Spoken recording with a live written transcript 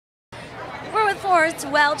Florence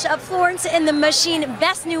Welch of Florence and the Machine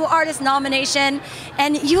Best New Artist nomination,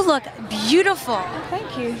 and you look beautiful. Oh,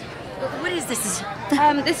 thank you. What is this?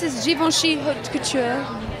 This is Givenchy Haute Couture.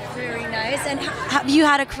 Very nice. And have you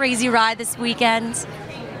had a crazy ride this weekend?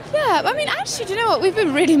 Yeah, I mean, actually, do you know what? We've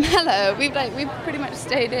been really mellow. We've pretty much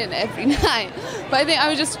stayed in every night. But I think I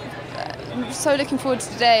was just so looking forward to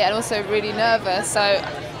today, and also really nervous. So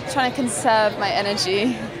trying to conserve my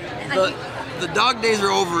energy. The Dog Days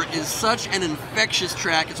Are Over is such an infectious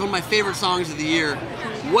track. It's one of my favorite songs of the year.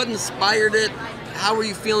 What inspired it? How were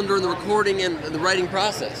you feeling during the recording and the writing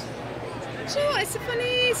process? Do you know what? It's a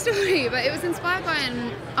funny story, but it was inspired by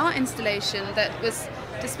an art installation that was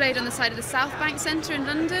displayed on the side of the South Bank Centre in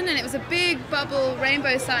London, and it was a big bubble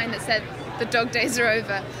rainbow sign that said "The Dog Days Are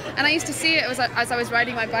Over." And I used to see it as I was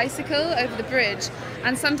riding my bicycle over the bridge,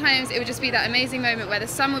 and sometimes it would just be that amazing moment where the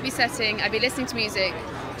sun would be setting, I'd be listening to music,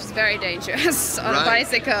 which is very dangerous on a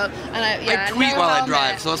bicycle, and I tweet while I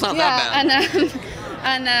drive, so it's not that bad.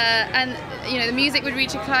 And you know, the music would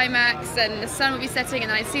reach a climax, and the sun would be setting,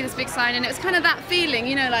 and I'd see this big sign, and it was kind of that feeling,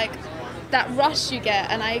 you know, like that rush you get,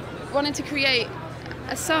 and I wanted to create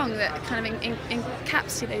a song that kind of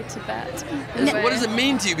encapsulated that. What does it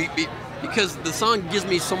mean to you? Because the song gives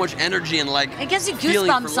me so much energy and like it gives you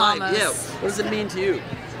goosebumps almost. Yeah. What does it mean to you?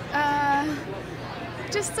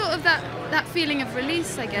 Just sort of that feeling of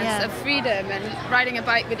release, I guess, of freedom, and riding a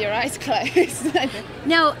bike with your eyes closed.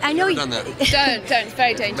 No, I know you done that. Don't. It's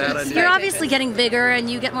very dangerous. You're obviously getting bigger, and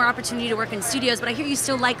you get more opportunity to work in studios. But I hear you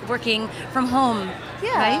still like working from home,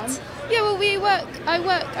 right? Yeah,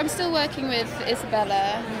 well, I'm still working with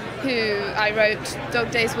Isabella, who I wrote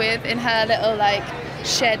Dog Days with in her little like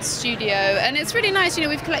shed studio, and it's really nice. You know,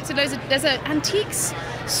 we've collected there's an antiques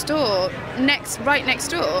store right next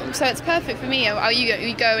door, so it's perfect for me.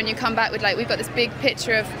 You go and you come back with we've got this big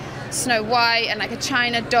picture of Snow White and like a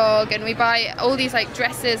China dog, and we buy all these like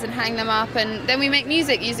dresses and hang them up, and then we make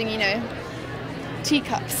music using, you know,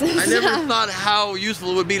 teacups. I never thought how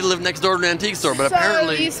useful it would be to live next door to an antique store, but so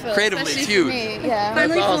apparently, useful, creatively, it's huge. Yeah.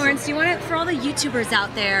 Finally, awesome. Florence, do you want to, for all the YouTubers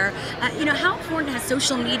out there, you know, how important has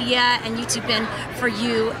social media and YouTube been for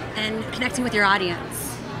you and connecting with your audience?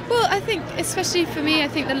 Well, I think, especially for me, I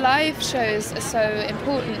think the live shows are so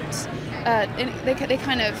important. They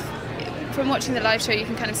kind of, from watching the live show, you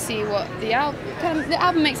can kind of see what the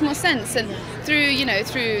album makes more sense, and through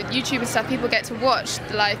YouTube and stuff, people get to watch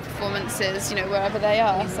the live performances, you know, wherever they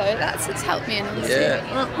are. So it's helped me enormously. Yeah,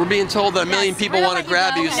 well, we're being told that a million people want to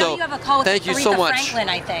grab you, so thank you so much. Franklin,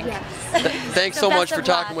 I think. Yes. Thanks so much for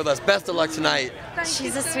talking with us. Best of luck tonight.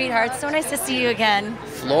 She's a sweetheart. So nice to see you again.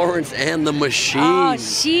 Florence and the Machine. Oh,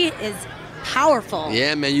 she is powerful.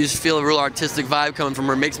 Yeah, man, you just feel a real artistic vibe coming from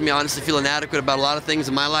her. Makes me honestly feel inadequate about a lot of things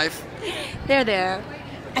in my life. They're there.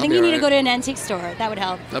 I think you need to go to an antique store. That would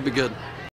help. That'd be good.